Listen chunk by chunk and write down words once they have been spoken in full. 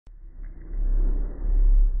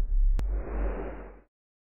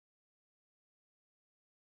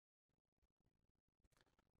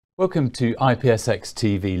Welcome to IPSX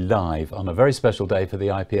TV Live on a very special day for the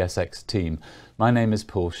IPSX team. My name is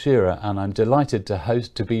Paul Shearer and I'm delighted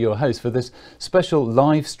to be your host for this special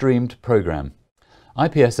live streamed programme.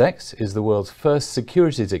 IPSX is the world's first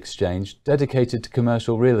securities exchange dedicated to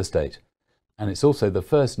commercial real estate, and it's also the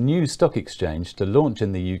first new stock exchange to launch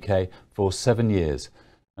in the UK for 7 years,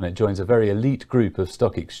 and it joins a very elite group of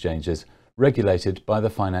stock exchanges regulated by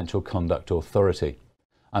the Financial Conduct Authority.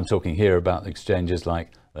 I'm talking here about exchanges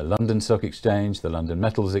like the London Stock Exchange, the London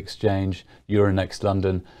Metals Exchange, Euronext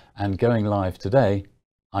London, and going live today,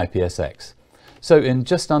 IPSX. So in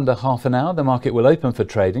just under half an hour, the market will open for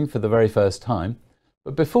trading for the very first time.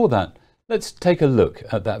 But before that, let's take a look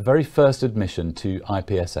at that very first admission to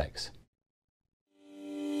IPSX.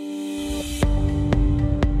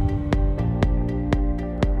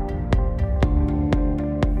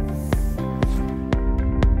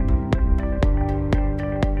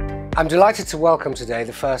 I'm delighted to welcome today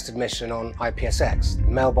the first admission on IPSX,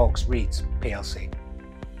 Mailbox REIT plc.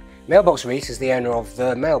 Mailbox REIT is the owner of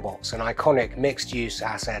The Mailbox, an iconic mixed-use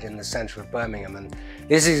asset in the centre of Birmingham, and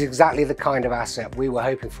this is exactly the kind of asset we were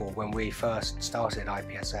hoping for when we first started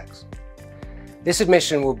IPSX. This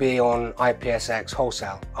admission will be on IPSX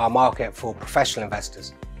Wholesale, our market for professional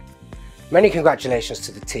investors. Many congratulations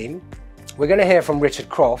to the team. We're going to hear from Richard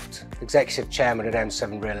Croft, Executive Chairman at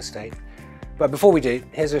M7 Real Estate. But before we do,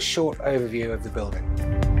 here's a short overview of the building.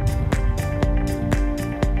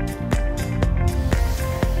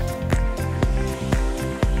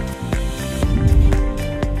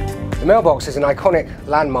 The Mailbox is an iconic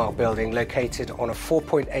landmark building located on a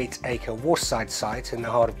 4.8-acre waterside site in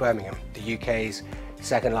the heart of Birmingham, the UK's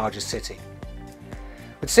second largest city.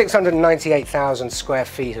 With 698,000 square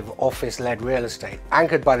feet of office-led real estate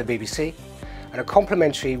anchored by the BBC, and a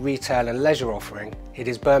complementary retail and leisure offering, it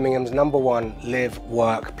is Birmingham's #1 live,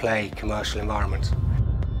 work, play commercial environment.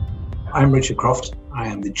 I'm Richard Croft. I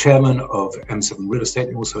am the chairman of M7 Real Estate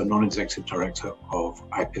and also a non-executive director of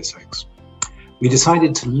IPSX. We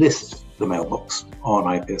decided to list the Mailbox on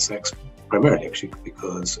IPSX, primarily actually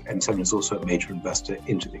because M7 is also a major investor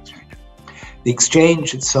into the exchange. The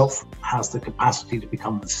exchange itself has the capacity to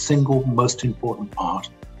become the single most important part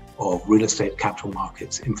of real estate capital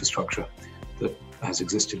markets infrastructure that has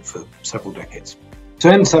existed for several decades.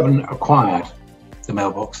 So M7 acquired the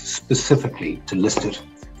Mailbox specifically to list it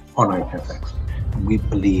on IPSX. And we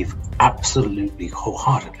believe absolutely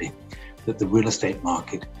wholeheartedly that the real estate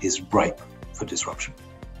market is ripe for disruption.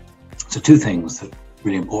 So two things that are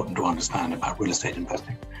really important to understand about real estate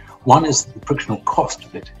investing. One is that the frictional cost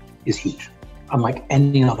of it is huge, unlike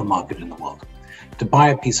any other market in the world. To buy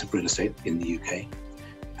a piece of real estate in the UK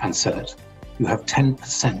and sell it, you have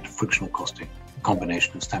 10% frictional costing, a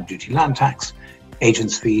combination of stamp duty, land tax,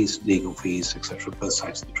 agents' fees, legal fees, etc., both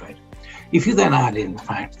sides of the trade. If you then add in the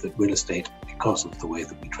fact that real estate, because of the way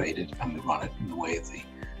that we trade it and we run it and the way the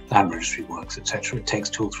land registry works, etc., it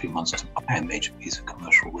takes 2 or 3 months to buy a major piece of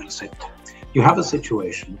commercial real estate. You have a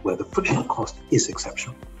situation where the frictional cost is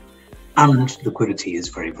exceptional and liquidity is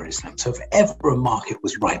very, very slim. So if ever a market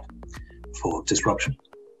was ripe for disruption,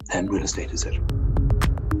 then real estate is it.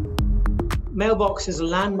 Mailbox is a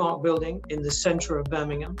landmark building in the centre of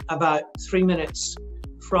Birmingham, about 3 minutes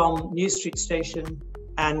from New Street Station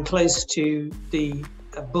and close to the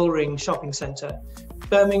Bullring shopping centre.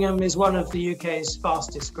 Birmingham is one of the UK's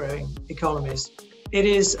fastest growing economies. It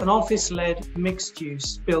is an office-led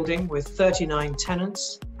mixed-use building with 39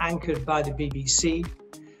 tenants, anchored by the BBC,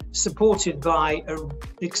 supported by an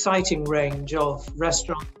exciting range of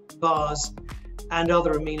restaurants, bars and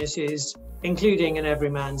other amenities, including an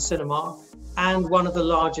everyman cinema, and one of the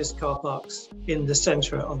largest car parks in the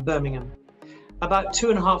centre of Birmingham. About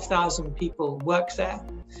 2,500 people work there.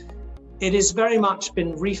 It has very much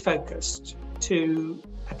been refocused to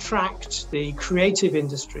attract the creative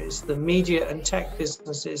industries, the media and tech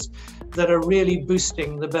businesses that are really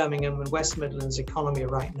boosting the Birmingham and West Midlands economy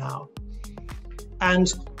right now.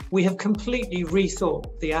 And we have completely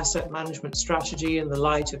rethought the asset management strategy in the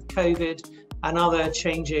light of COVID and other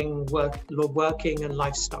changing working and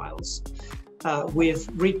lifestyles. We've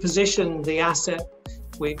repositioned the asset.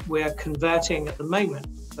 We're converting at the moment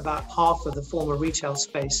about half of the former retail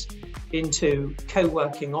space into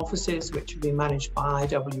co-working offices, which will be managed by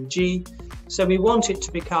IWG. So we want it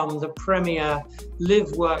to become the premier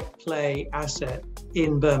live, work, play asset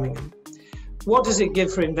in Birmingham. What does it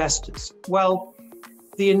give for investors? Well,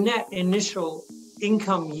 the net initial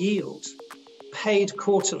income yield paid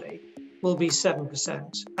quarterly will be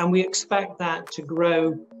 7%, and we expect that to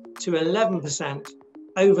grow to 11%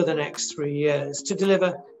 over the next 3 years to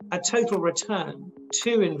deliver a total return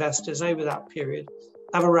to investors over that period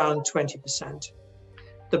of around 20%.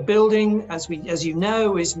 The building, as you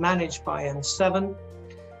know, is managed by M7.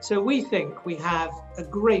 So we think we have a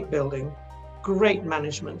great building, great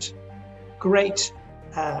management, great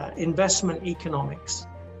investment economics,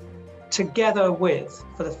 together with,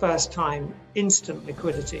 for the first time, instant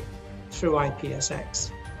liquidity through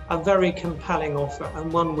IPSX. A very compelling offer,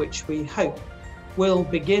 and one which we hope will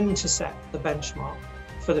begin to set the benchmark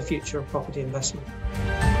for the future of property investment.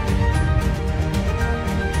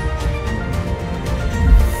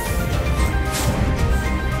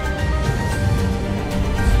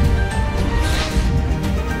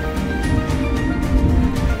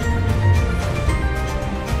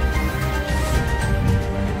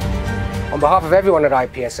 On behalf of everyone at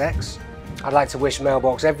IPSX, I'd like to wish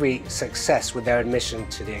Mailbox every success with their admission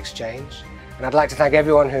to the exchange, and I'd like to thank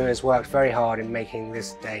everyone who has worked very hard in making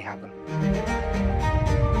this day happen.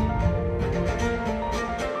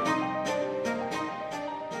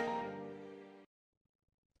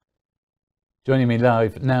 Joining me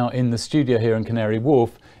live now in the studio here in Canary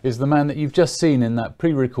Wharf is the man that you've just seen in that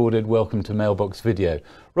pre-recorded Welcome to Mailbox video,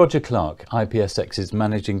 Roger Clark, IPSX's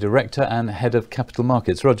Managing Director and Head of Capital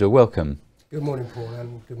Markets. Roger, welcome. Good morning, Paul,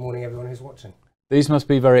 and good morning everyone who's watching. These must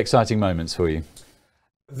be very exciting moments for you.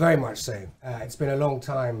 Very much so. It's been a long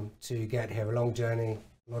time to get here, a long journey,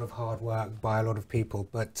 a lot of hard work by a lot of people,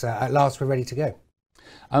 but at last we're ready to go.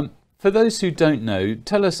 For those who don't know,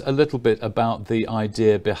 tell us a little bit about the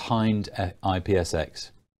idea behind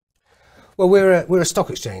IPSX. Well, we're a stock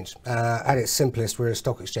exchange. At its simplest, we're a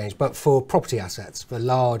stock exchange, but for property assets, for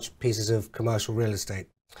large pieces of commercial real estate.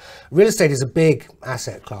 Real estate is a big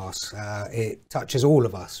asset class. It touches all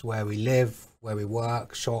of us, where we live, where we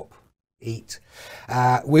work, shop, eat.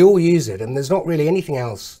 We all use it, and there's not really anything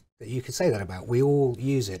else that you could say that about. We all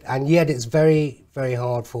use it, and yet it's very, very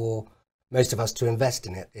hard for most of us to invest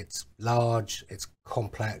in it. It's large, it's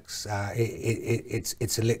complex, it's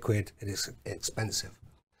illiquid, it is expensive.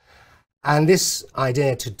 And this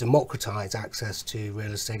idea to democratize access to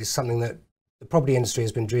real estate is something that the property industry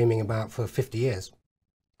has been dreaming about for 50 years.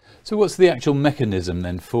 So what's the actual mechanism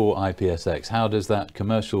then for IPSX? How does that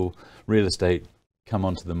commercial real estate come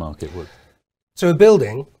onto the market? So a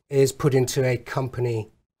building is put into a company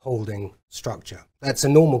holding structure. That's a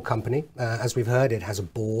normal company. As we've heard, it has a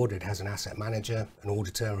board, it has an asset manager, an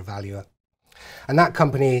auditor, a valuer. And that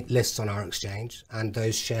company lists on our exchange, and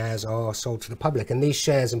those shares are sold to the public. And these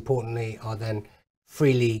shares, importantly, are then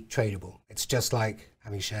freely tradable. It's just like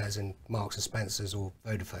having shares in Marks and Spencer's or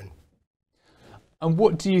Vodafone. And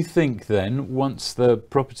what do you think then, once the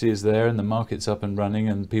property is there and the market's up and running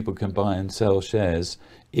and people can buy and sell shares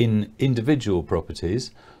in individual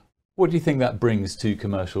properties, what do you think that brings to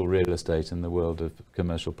commercial real estate and the world of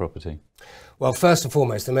commercial property? Well, first and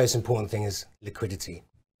foremost, the most important thing is liquidity,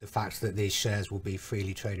 the fact that these shares will be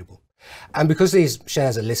freely tradable. And because these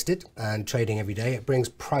shares are listed and trading every day, it brings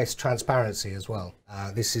price transparency as well.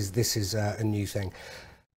 This is a new thing.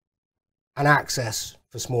 And access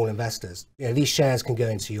for small investors. You know, these shares can go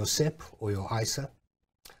into your SIP or your ISA.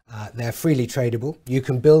 They're freely tradable. You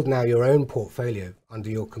can build now your own portfolio under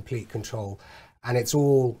your complete control, and it's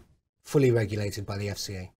all fully regulated by the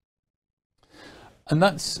FCA. And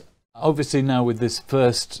that's obviously now with this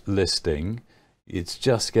first listing, it's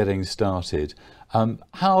just getting started.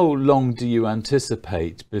 How long do you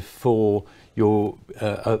anticipate before you're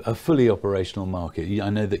a fully operational market? I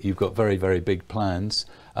know that you've got very, very big plans.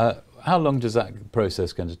 How long does that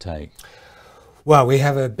process going to take? Well, we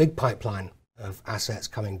have a big pipeline of assets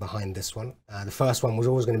coming behind this one. The first one was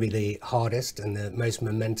always going to be the hardest and the most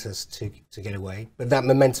momentous to get away, but that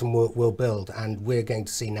momentum will build, and we're going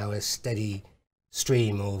to see now a steady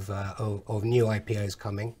stream of new IPOs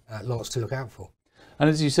coming, lots to look out for. And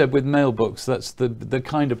as you said, with Mailbox, that's the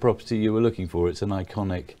kind of property you were looking for. It's an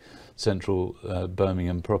iconic central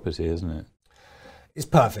Birmingham property, isn't it? It's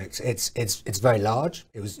perfect. It's very large.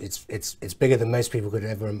 It's bigger than most people could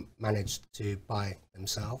ever manage to buy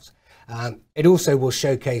themselves. It also will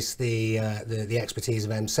showcase the expertise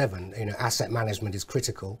of M7. You know, asset management is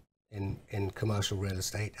critical in commercial real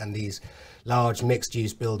estate, and these large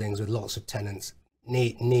mixed-use buildings with lots of tenants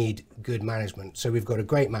need good management. So we've got a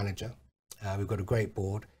great manager, we've got a great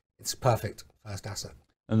board. It's a perfect first asset.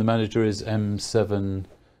 And the manager is M7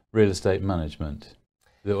 Real Estate Management.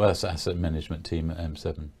 That's asset management team at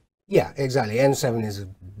M7. Yeah, exactly. M7 is a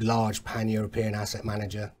large pan-European asset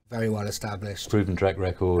manager, very well established. Proven track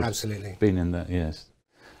record. Absolutely. Been in that, yes.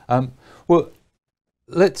 Well,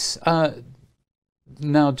 let's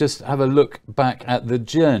now just have a look back at the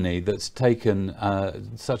journey that's taken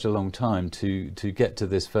such a long time to get to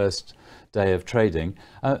this first day of trading.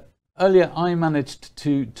 Earlier, I managed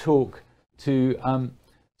to talk to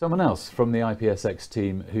someone else from the IPSX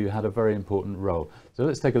team who had a very important role. So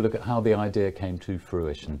let's take a look at how the idea came to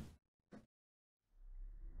fruition.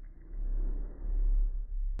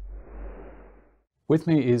 With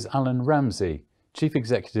me is Alan Ramsey, Chief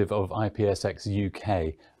Executive of IPSX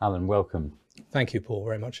UK. Alan, welcome. Thank you, Paul,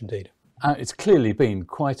 very much indeed. It's clearly been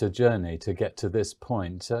quite a journey to get to this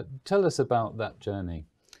point. Tell us about that journey.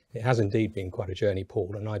 It has indeed been quite a journey,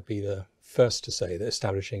 Paul, and I'd be the first to say that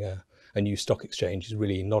establishing a new stock exchange is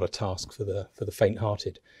really not a task for the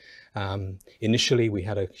faint-hearted. Initially, we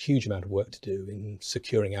had a huge amount of work to do in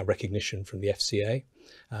securing our recognition from the FCA,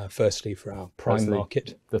 firstly for our prime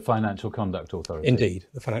market. The Financial Conduct Authority. Indeed,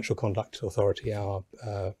 the Financial Conduct Authority, our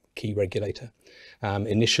key regulator.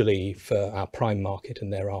 Initially for our prime market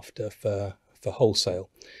and thereafter for wholesale.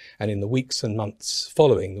 And in the weeks and months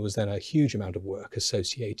following, there was then a huge amount of work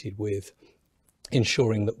associated with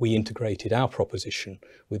ensuring that we integrated our proposition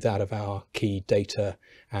with that of our key data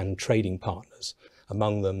and trading partners,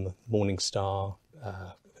 among them Morningstar,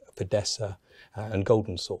 Fidessa and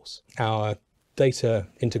Golden Source. Our data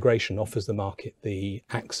integration offers the market the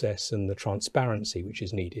access and the transparency which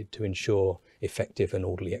is needed to ensure effective and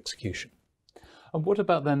orderly execution. And what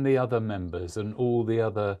about then the other members and all the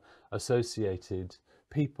other associated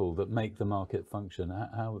people that make the market function?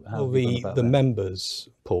 Well, the members,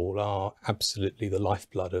 Paul, are absolutely the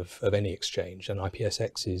lifeblood of any exchange, and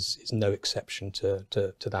IPSX is no exception to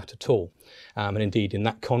that at all. And indeed, in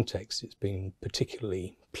that context, it's been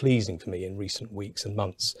particularly pleasing for me in recent weeks and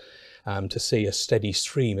months to see a steady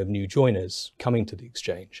stream of new joiners coming to the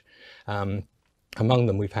exchange. Among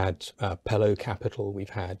them, we've had Pello Capital, we've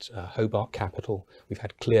had Hobart Capital, we've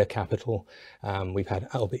had Clear Capital, we've had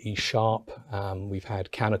Albert E. Sharp, we've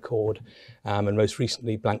had Canaccord, and most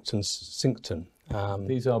recently Blankton Syncton.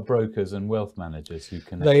 These are brokers and wealth managers who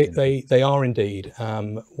connect. They are indeed.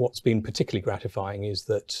 What's been particularly gratifying is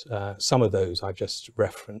that some of those I've just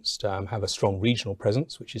referenced have a strong regional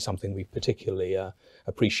presence, which is something we've particularly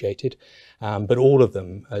appreciated. But all of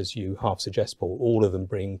them, as you half suggest, Paul, all of them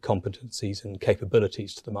bring competencies and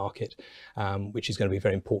capabilities to the market, which is going to be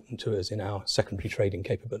very important to us in our secondary trading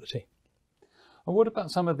capability. And what about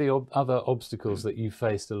some of the other obstacles that you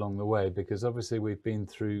faced along the way? Because obviously we've been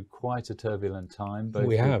through quite a turbulent time, both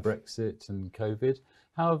with Brexit and COVID.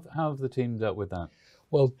 How have the team dealt with that?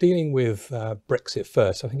 Well, dealing with Brexit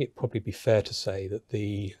first, I think it'd probably be fair to say that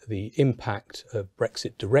the impact of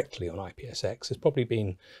Brexit directly on IPSX has probably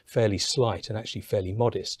been fairly slight and actually fairly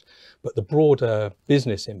modest. But the broader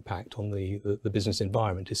business impact on the business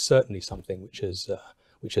environment is certainly something which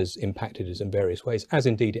has impacted us in various ways, as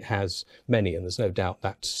indeed it has many, and there's no doubt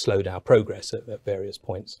that slowed our progress at various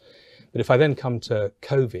points. But if I then come to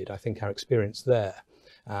COVID, I think our experience there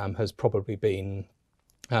has probably been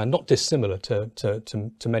not dissimilar to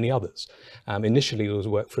many others. Initially, there was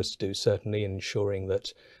work for us to do, certainly, in ensuring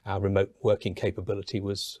that our remote working capability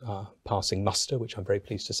was passing muster, which I'm very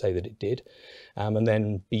pleased to say that it did. And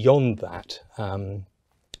then beyond that,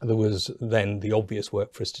 there was then the obvious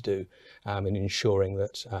work for us to do in ensuring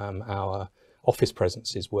that our office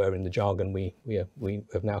presences were, in the jargon we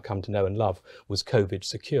have now come to know and love, was COVID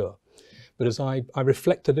secure. But as I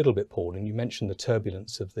reflect a little bit, Paul, and you mentioned the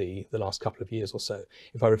turbulence of the last couple of years or so,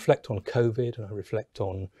 if I reflect on COVID and I reflect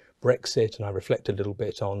on Brexit and I reflect a little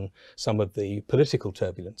bit on some of the political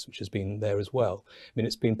turbulence which has been there as well, I mean,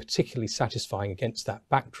 it's been particularly satisfying against that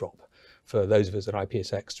backdrop for those of us at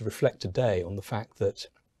IPSX to reflect today on the fact that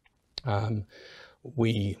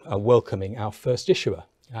we are welcoming our first issuer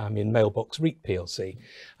in Mailbox REIT plc.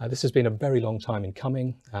 This has been a very long time in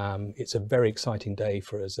coming. It's a very exciting day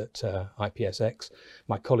for us at IPSX.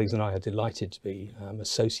 My colleagues and I are delighted to be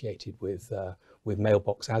associated with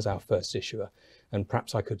Mailbox as our first issuer. And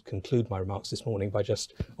perhaps I could conclude my remarks this morning by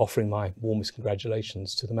just offering my warmest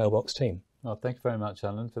congratulations to the Mailbox team. Well, thank you very much,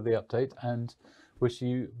 Alan, for the update, and wish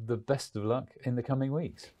you the best of luck in the coming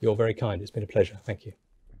weeks. You're very kind. It's been a pleasure. Thank you.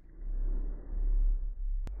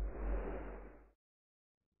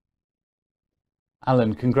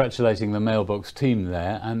 Alan, congratulating the Mailbox team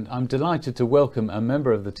there, and I'm delighted to welcome a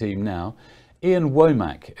member of the team now, Ian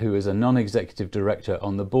Womack, who is a non-executive director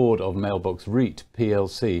on the board of Mailbox REIT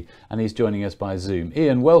plc, and he's joining us by Zoom.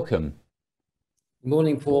 Ian, welcome. Good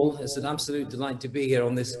morning, Paul. It's an absolute delight to be here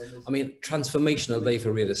on this, transformational day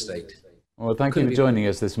for real estate. Well, thank you for joining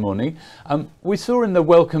us this morning. We saw in the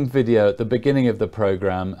welcome video at the beginning of the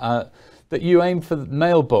programme that you aim for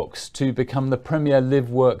Mailbox to become the premier live,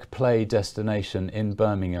 work, play destination in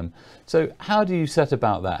Birmingham. So how do you set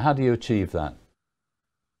about that? How do you achieve that?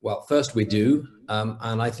 Well, first we do,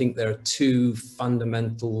 and I think there are two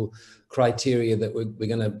fundamental criteria that we're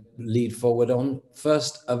going to lead forward on.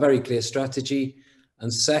 First, a very clear strategy,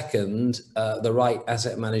 And second, the right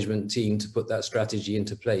asset management team to put that strategy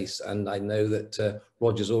into place. And I know that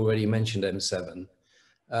Roger's already mentioned M7.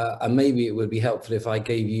 And maybe it would be helpful if I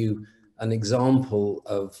gave you an example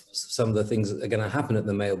of some of the things that are going to happen at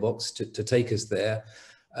the Mailbox to take us there.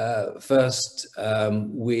 First,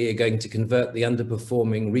 we're going to convert the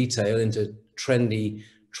underperforming retail into trendy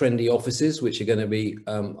offices, which are going to be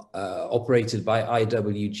operated by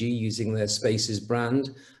IWG using their Spaces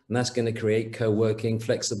brand. And that's going to create co-working,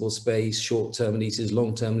 flexible space, short-term leases,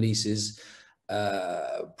 long-term leases,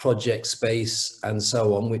 project space, and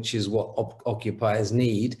so on, which is what occupiers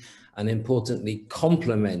need. And importantly,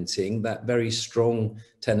 complementing that very strong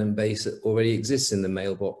tenant base that already exists in the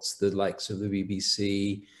Mailbox, the likes of the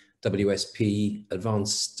BBC, WSP,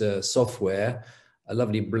 advanced software, a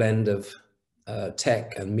lovely blend of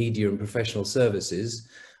tech and media and professional services.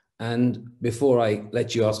 And before I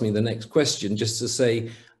let you ask me the next question, just to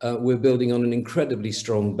say, we're building on an incredibly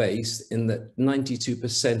strong base in that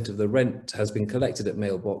 92% of the rent has been collected at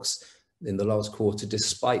Mailbox in the last quarter,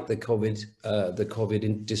 despite the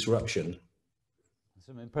COVID disruption.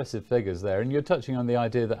 Some impressive figures there, and you're touching on the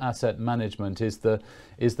idea that asset management is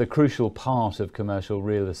the crucial part of commercial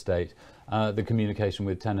real estate, the communication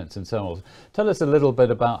with tenants and so on. Tell us a little bit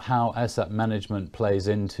about how asset management plays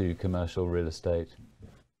into commercial real estate.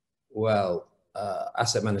 Well,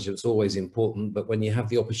 asset management is always important, but when you have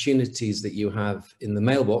the opportunities that you have in the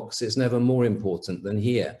Mailbox, it's never more important than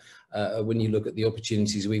here. When you look at the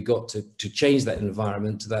opportunities we've got to change that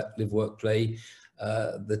environment to that live, work, play,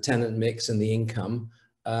 the tenant mix and the income.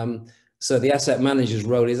 So the asset manager's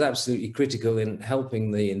role is absolutely critical in helping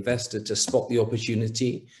the investor to spot the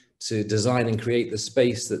opportunity, to design and create the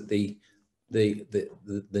space that the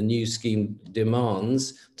new scheme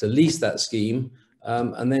demands, to lease that scheme,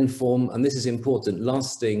 and then form, and this is important,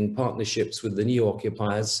 lasting partnerships with the new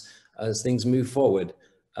occupiers as things move forward.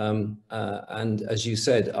 And as you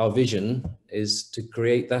said, our vision is to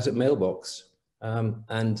create that at Mailbox.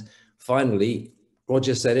 And finally,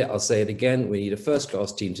 Roger said it, I'll say it again, we need a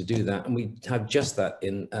first-class team to do that, and we have just that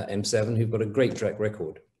in M7, who've got a great track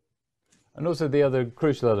record. And also the other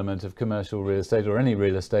crucial element of commercial real estate, or any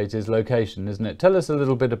real estate, is location, isn't it? Tell us a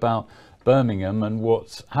little bit about Birmingham and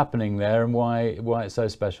what's happening there and why it's so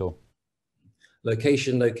special.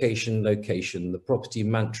 Location, location, location, the property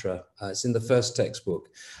mantra. It's in the first textbook.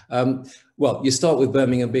 Well, you start with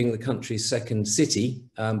Birmingham being the country's second city,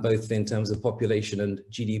 both in terms of population and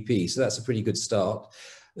GDP. So that's a pretty good start.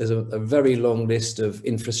 There's a very long list of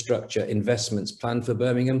infrastructure investments planned for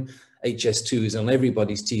Birmingham. HS2 is on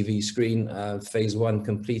everybody's TV screen, phase 1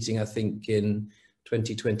 completing, I think, in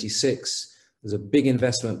 2026. There's a big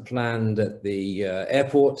investment planned at the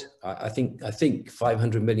airport. I think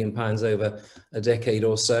 £500 million over a decade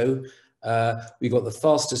or so. We've got the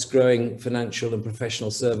fastest growing financial and professional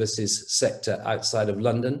services sector outside of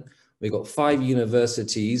London. We've got 5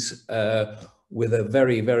 universities with a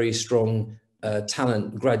very, very strong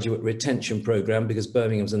talent graduate retention program, because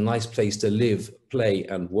Birmingham's a nice place to live, play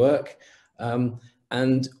and work.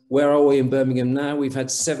 And where are we in Birmingham now? We've had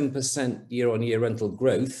 7% year-on-year rental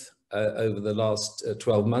growth over the last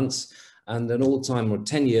 12 months, and an all-time or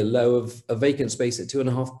 10-year low of a vacant space at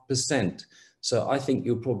 2.5%. So I think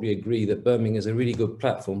you'll probably agree that Birmingham is a really good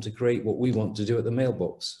platform to create what we want to do at the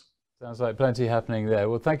Mailbox. Sounds like plenty happening there.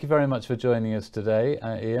 Well, thank you very much for joining us today,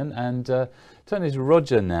 Ian, and turning to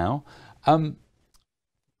Roger now.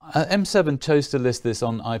 M7 chose to list this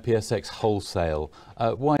on IPSX wholesale.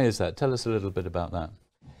 Why is that? Tell us a little bit about that.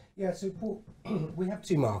 Yeah, so Paul, we have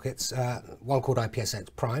 2 markets, one called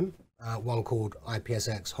IPSX Prime, one called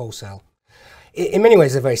IPSX Wholesale. In many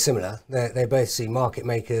ways, they're very similar. They both see market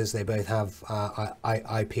makers. They both have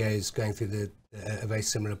IPOs going through a very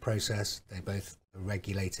similar process. They both are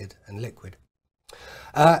regulated and liquid.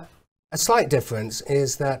 A slight difference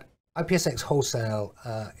is that IPSX Wholesale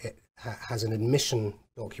has an admission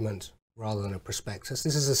document rather than a prospectus.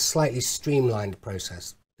 This is a slightly streamlined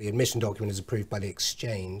process. The admission document is approved by the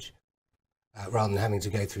exchange rather than having to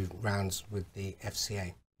go through rounds with the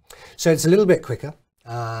FCA. So it's a little bit quicker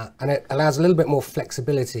and it allows a little bit more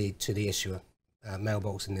flexibility to the issuer,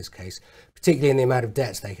 Mailbox in this case, particularly in the amount of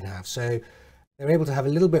debts they can have. So they're able to have a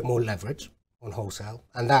little bit more leverage on wholesale,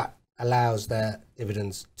 and that allows their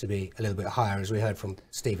dividends to be a little bit higher, as we heard from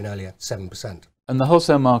Stephen earlier, 7%. And the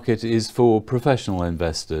wholesale market is for professional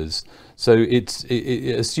investors. So it's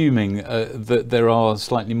assuming that there are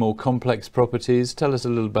slightly more complex properties. Tell us a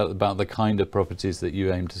little bit about the kind of properties that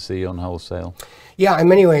you aim to see on wholesale. Yeah, in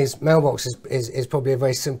many ways, Mailbox is probably a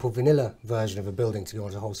very simple vanilla version of a building to go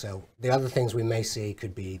onto wholesale. The other things we may see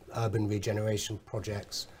could be urban regeneration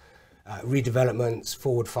projects, redevelopments,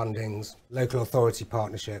 forward fundings, local authority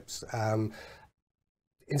partnerships.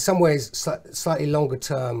 In some ways, slightly longer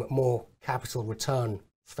term, more capital return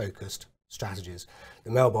focused strategies.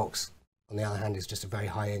 The mailbox, on the other hand, is just a very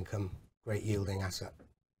high income, great yielding asset.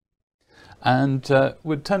 And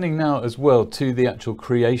we're turning now as well to the actual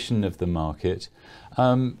creation of the market.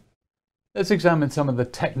 Let's examine some of the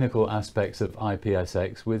technical aspects of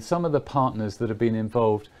IPSX with some of the partners that have been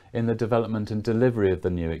involved in the development and delivery of the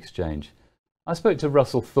new exchange. I spoke to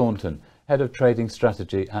Russell Thornton, Head of Trading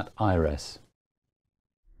Strategy at IRES.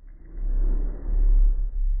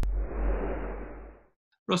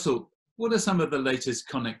 Russell, what are some of the latest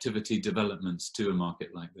connectivity developments to a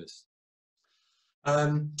market like this?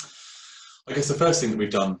 I guess the first thing that we've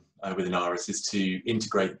done within IRES is to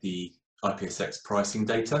integrate the IPSX pricing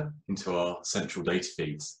data into our central data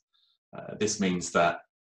feeds. This means that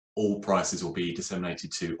all prices will be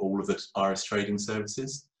disseminated to all of the IRES trading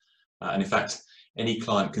services. And in fact, any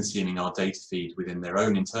client consuming our data feed within their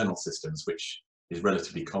own internal systems, which is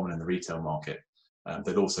relatively common in the retail market,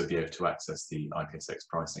 they'll also be able to access the IPSX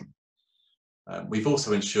pricing. We've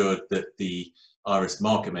also ensured that the IRES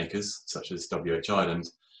market makers, such as WH Ireland,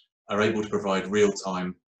 are able to provide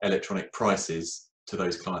real-time electronic prices to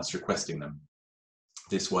those clients requesting them.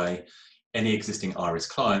 This way, any existing IRES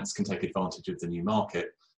clients can take advantage of the new market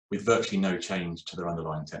with virtually no change to their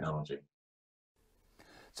underlying technology.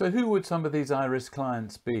 So who would some of these IRES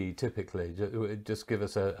clients be typically? Just give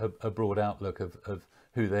us a broad outlook of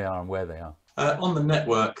who they are and where they are. On the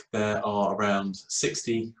network, there are around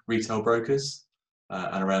 60 retail brokers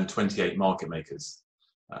and around 28 market makers.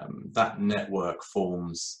 That network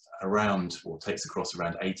forms around, or takes across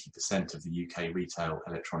around 80% of the UK retail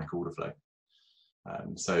electronic order flow.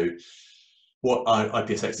 So what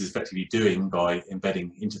IPSX is effectively doing by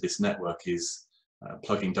embedding into this network is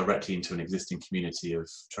plugging directly into an existing community of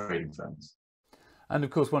trading firms. And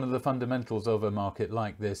of course, one of the fundamentals of a market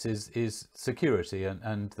like this is security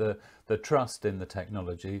and the trust in the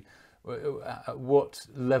technology. What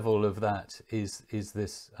level of that is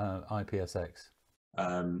this IPSX?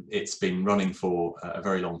 It's been running for a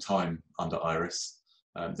very long time under IRES.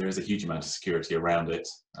 There is a huge amount of security around it.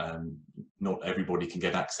 Not everybody can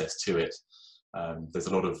get access to it. There's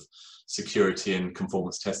a lot of security and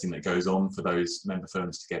conformance testing that goes on for those member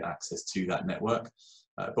firms to get access to that network.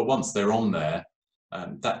 But once they're on there,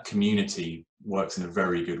 that community works in a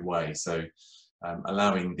very good way. So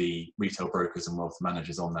allowing the retail brokers and wealth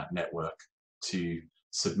managers on that network to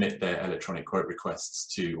submit their electronic quote requests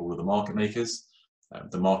to all of the market makers,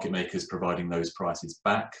 the market makers providing those prices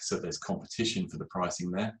back, so there's competition for the pricing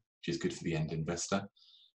there, which is good for the end investor.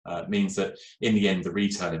 Means that in the end, the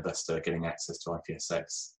retail investor getting access to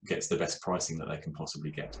IPSX gets the best pricing that they can possibly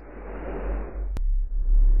get.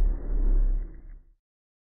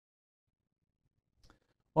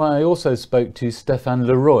 Well, I also spoke to Stéphane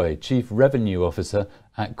Leroy, Chief Revenue Officer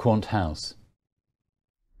at Quant House.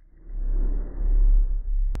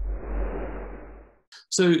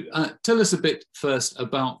 So tell us a bit first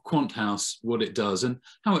about Quant House, what it does and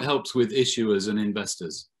how it helps with issuers and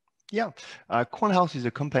investors. Yeah, Quant House is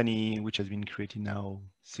a company which has been created now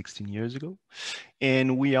 16 years ago.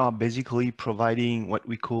 And we are basically providing what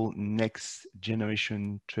we call next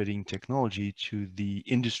generation trading technology to the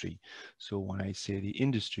industry. So when I say the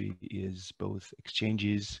industry, is both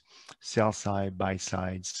exchanges, sell side, buy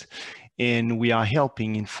sides. And we are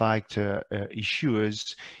helping, in fact,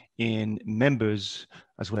 issuers and members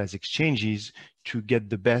as well as exchanges to get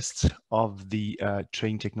the best of the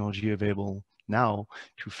trading technology available now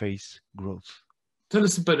to face growth. Tell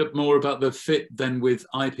us a bit more about the fit then with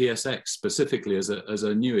IPSX specifically as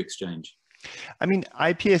a new exchange. I mean,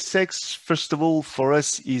 IPSX, first of all, for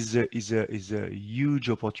us is a huge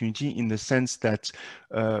opportunity in the sense that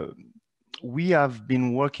we have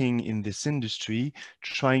been working in this industry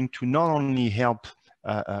trying to not only help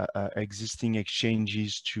existing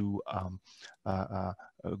exchanges to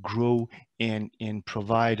grow and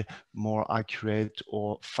provide more accurate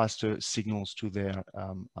or faster signals to their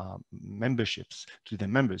memberships, to their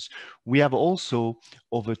members. We have also,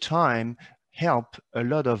 over time, help a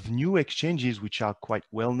lot of new exchanges, which are quite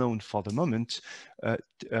well known for the moment,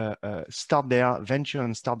 start their venture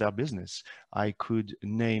and start their business. I could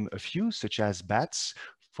name a few, such as BATS.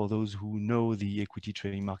 For those who know the equity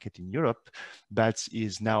trading market in Europe, BATS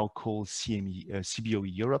is now called CBOE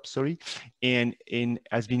Europe, sorry, and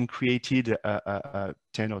has been created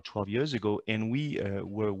 10 or 12 years ago, and we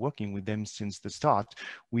were working with them since the start.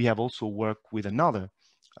 We have also worked with another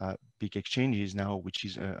big exchanges now, which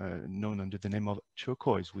is known under the name of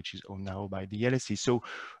Turquoise, which is owned now by the LSE. So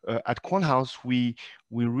at QuantHouse, we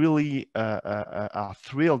really are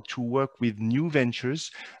thrilled to work with new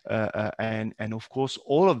ventures, and of course,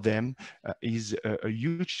 all of them is a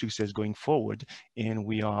huge success going forward, and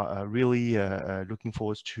we are really looking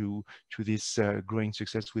forward to this growing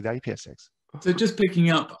success with IPSX. So just picking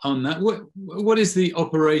up on that, what is the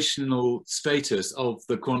operational status of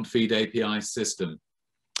the QuantFeed API system?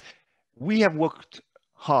 We have worked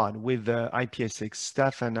hard with the IPSX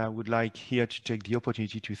staff, and I would like here to take the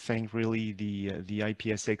opportunity to thank really the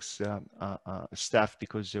IPSX staff,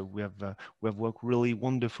 because we have worked really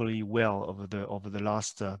wonderfully well over the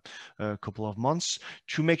last couple of months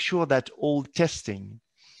to make sure that all testing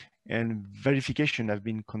and verification have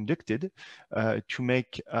been conducted to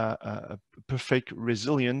make a perfect,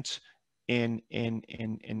 resilient, and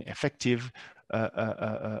effective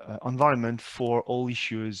environment for all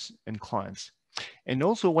issuers and clients. And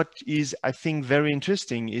also what is, I think, very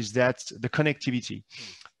interesting is that the connectivity.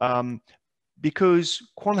 Because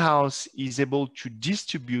QuantHouse is able to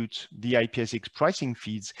distribute the IPSX pricing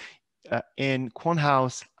feeds, and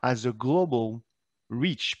QuantHouse has a global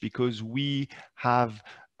reach, because we have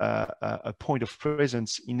a point of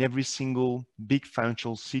presence in every single big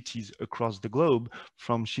financial cities across the globe,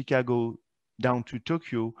 from Chicago down to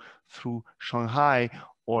Tokyo, through Shanghai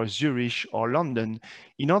or Zurich or London.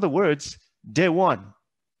 In other words, day one,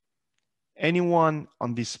 anyone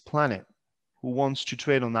on this planet who wants to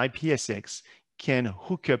trade on IPSX can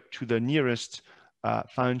hook up to the nearest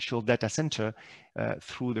financial data center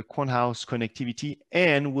through the QuantHouse connectivity,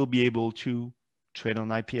 and will be able to trade on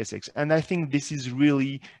IPSX. And I think this is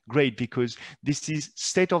really great, because this is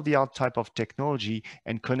state-of-the-art type of technology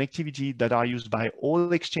and connectivity that are used by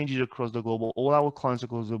all exchanges across the globe, all our clients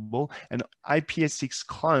across the globe, and IPSX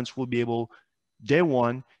clients will be able, day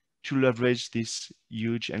one, to leverage this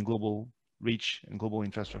huge and global reach and global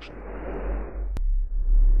infrastructure.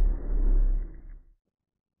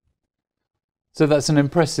 So that's an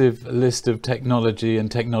impressive list of technology and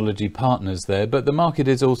technology partners there, but the market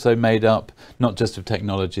is also made up not just of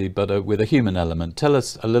technology, but with a human element. Tell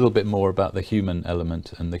us a little bit more about the human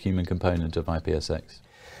element and the human component of IPSX.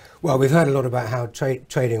 Well, we've heard a lot about how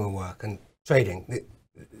trading will work, and trading,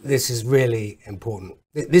 this is really important.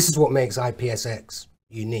 This is what makes IPSX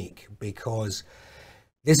unique, because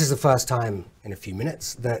this is the first time in a few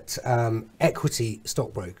minutes that equity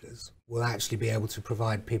stockbrokers will actually be able to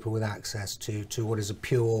provide people with access to what is a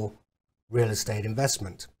pure real estate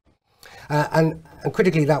investment. And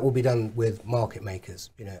critically, that will be done with market makers.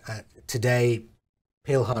 You know, today,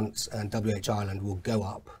 Peel Hunt and WH Ireland will go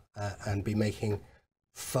up and be making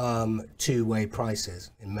firm two-way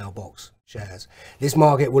prices in Mailbox shares. This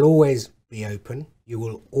market will always be open. You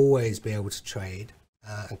will always be able to trade,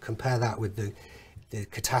 and compare that with the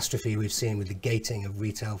catastrophe we've seen with the gating of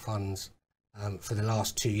retail funds for the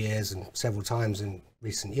last 2 years and several times in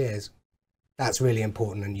recent years. That's really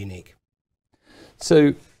important and unique.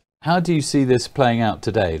 So how do you see this playing out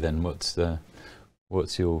today then? What's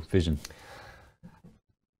your vision?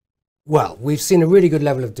 Well, we've seen a really good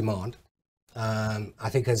level of demand. I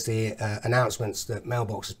think as the announcements that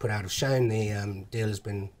Mailbox has put out have shown, the deal has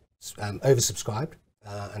been oversubscribed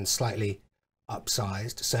and slightly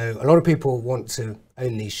upsized. So a lot of people want to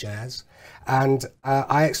own these shares, and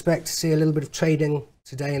I expect to see a little bit of trading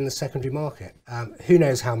today in the secondary market. Who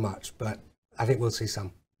knows how much, but I think we'll see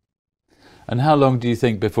some. And how long do you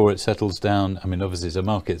think before it settles down? I mean, obviously it's a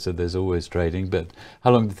market, so there's always trading, but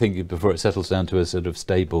how long do you think before it settles down to a sort of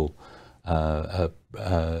stable market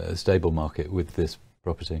with this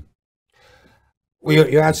property? Well,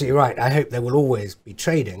 you're absolutely right. I hope there will always be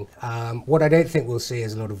trading. What I don't think we'll see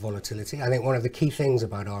is a lot of volatility. I think one of the key things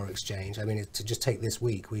about our exchange, I mean, to just take this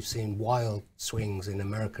week, we've seen wild swings in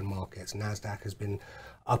American markets. NASDAQ has been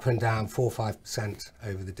up and down 4 or 5%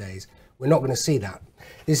 over the days. We're not going to see that.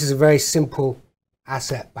 This is a very simple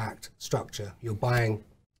asset-backed structure. You're buying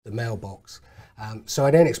the mailbox. So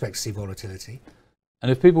I don't expect to see volatility.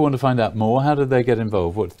 And if people want to find out more, how do they get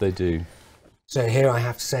involved? What do they do? So here I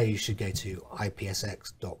have to say you should go to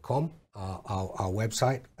IPSX.com, our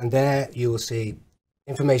website, and there you will see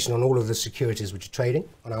information on all of the securities which are trading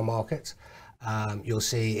on our market. You'll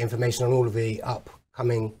see information on all of the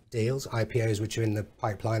upcoming deals, IPOs which are in the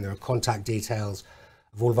pipeline. There are contact details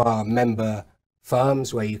of all of our member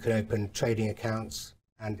firms where you can open trading accounts.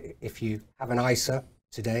 And if you have an ISA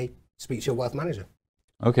today, speak to your wealth manager.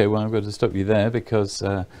 Okay, well, I'm going to stop you there because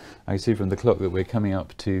I see from the clock that we're coming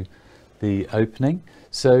up to the opening.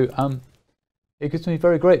 So It gives me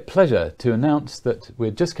very great pleasure to announce that we're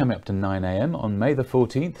just coming up to 9 AM on May the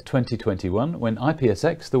 14th, 2021, when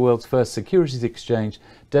IPSX, the world's first securities exchange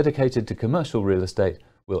dedicated to commercial real estate,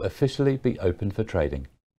 will officially be open for trading.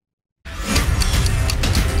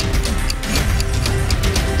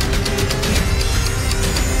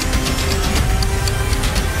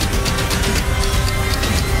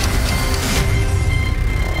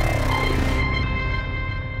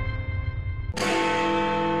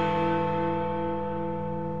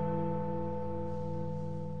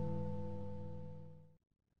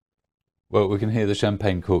 Well, we can hear the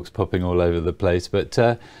champagne corks popping all over the place, but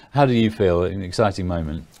how do you feel? An exciting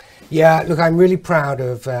moment. Yeah, look, I'm really proud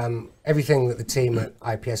of everything that the team at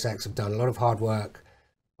IPSX have done. A lot of hard work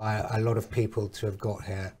by a lot of people to have got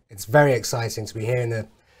here. It's very exciting to be here in the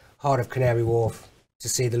heart of Canary Wharf to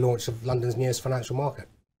see the launch of London's newest financial market.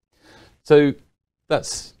 So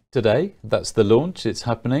that's today, that's the launch, it's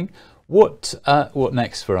happening. What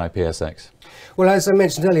next for IPSX? Well, as I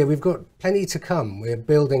mentioned earlier, we've got plenty to come. We're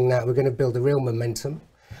building that. We're going to build a real momentum.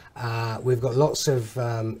 We've got lots of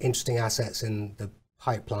interesting assets in the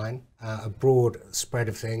pipeline, a broad spread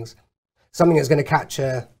of things. Something that's going to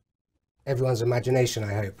capture everyone's imagination,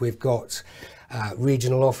 I hope. We've got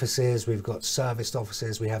regional offices, we've got serviced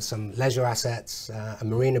offices, we have some leisure assets, a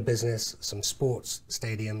marina business, some sports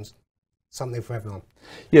stadiums. Something for everyone.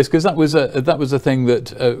 Yes, because that was a thing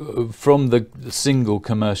that from the single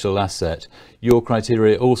commercial asset, your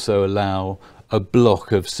criteria also allow a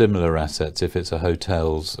block of similar assets. If it's a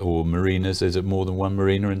hotels or marinas, is it more than one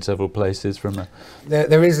marina in several places? From a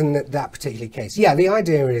there isn't that particular case. Yeah, the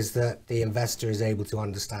idea is that the investor is able to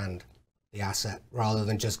understand the asset rather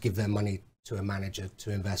than just give their money to a manager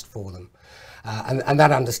to invest for them, and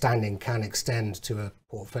that understanding can extend to a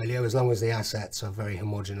portfolio as long as the assets are very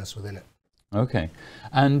homogeneous within it. Okay,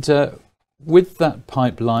 and with that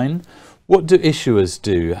pipeline, what do issuers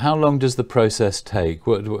do? How long does the process take?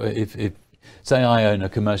 What if say I own a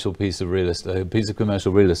commercial piece of real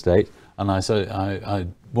estate, and I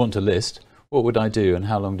want to list? What would I do, and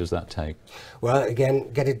how long does that take? Well,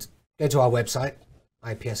 again, go to our website,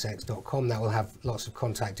 IPSX.com. That will have lots of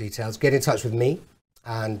contact details. Get in touch with me,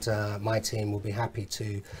 and my team will be happy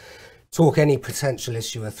to talk any potential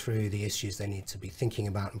issuer through the issues they need to be thinking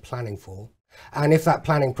about and planning for. And if that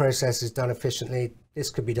planning process is done efficiently, this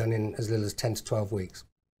could be done in as little as 10 to 12 weeks.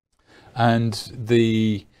 And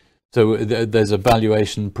so there's a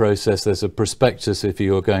valuation process, there's a prospectus if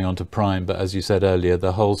you're going on to prime, but as you said earlier,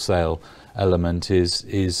 the wholesale element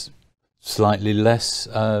is slightly less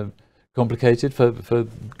complicated for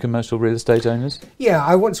commercial real estate owners? Yeah,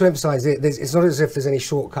 I want to emphasize it's not as if there's any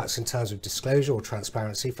shortcuts in terms of disclosure or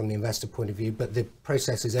transparency from the investor point of view, but the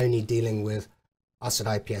process is only dealing with us at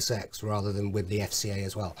IPSX rather than with the FCA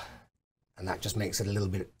as well. And that just makes it a little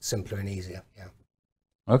bit simpler and easier, yeah.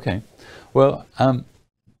 Okay. Well,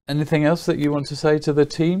 anything else that you want to say to the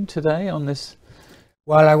team today on this?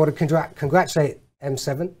 Well, I want to congratulate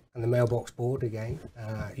M7 and the Mailbox board again.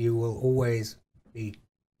 You will always be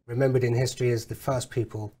remembered in history as the first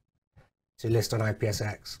people to list on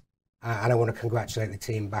IPSX. And I want to congratulate the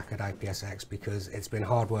team back at IPSX because it's been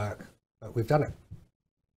hard work, but we've done it.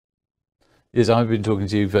 Yes, I've been talking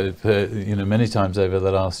to you for many times over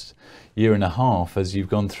the last year and a half as you've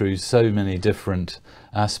gone through so many different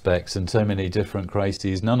aspects and so many different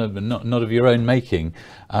crises, not of your own making.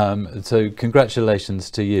 So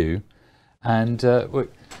congratulations to you. And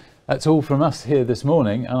that's all from us here this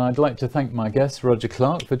morning. And I'd like to thank my guests, Roger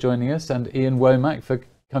Clark, for joining us, and Ian Womack for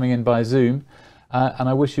coming in by Zoom. And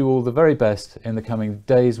I wish you all the very best in the coming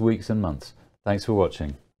days, weeks and months. Thanks for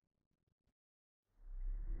watching.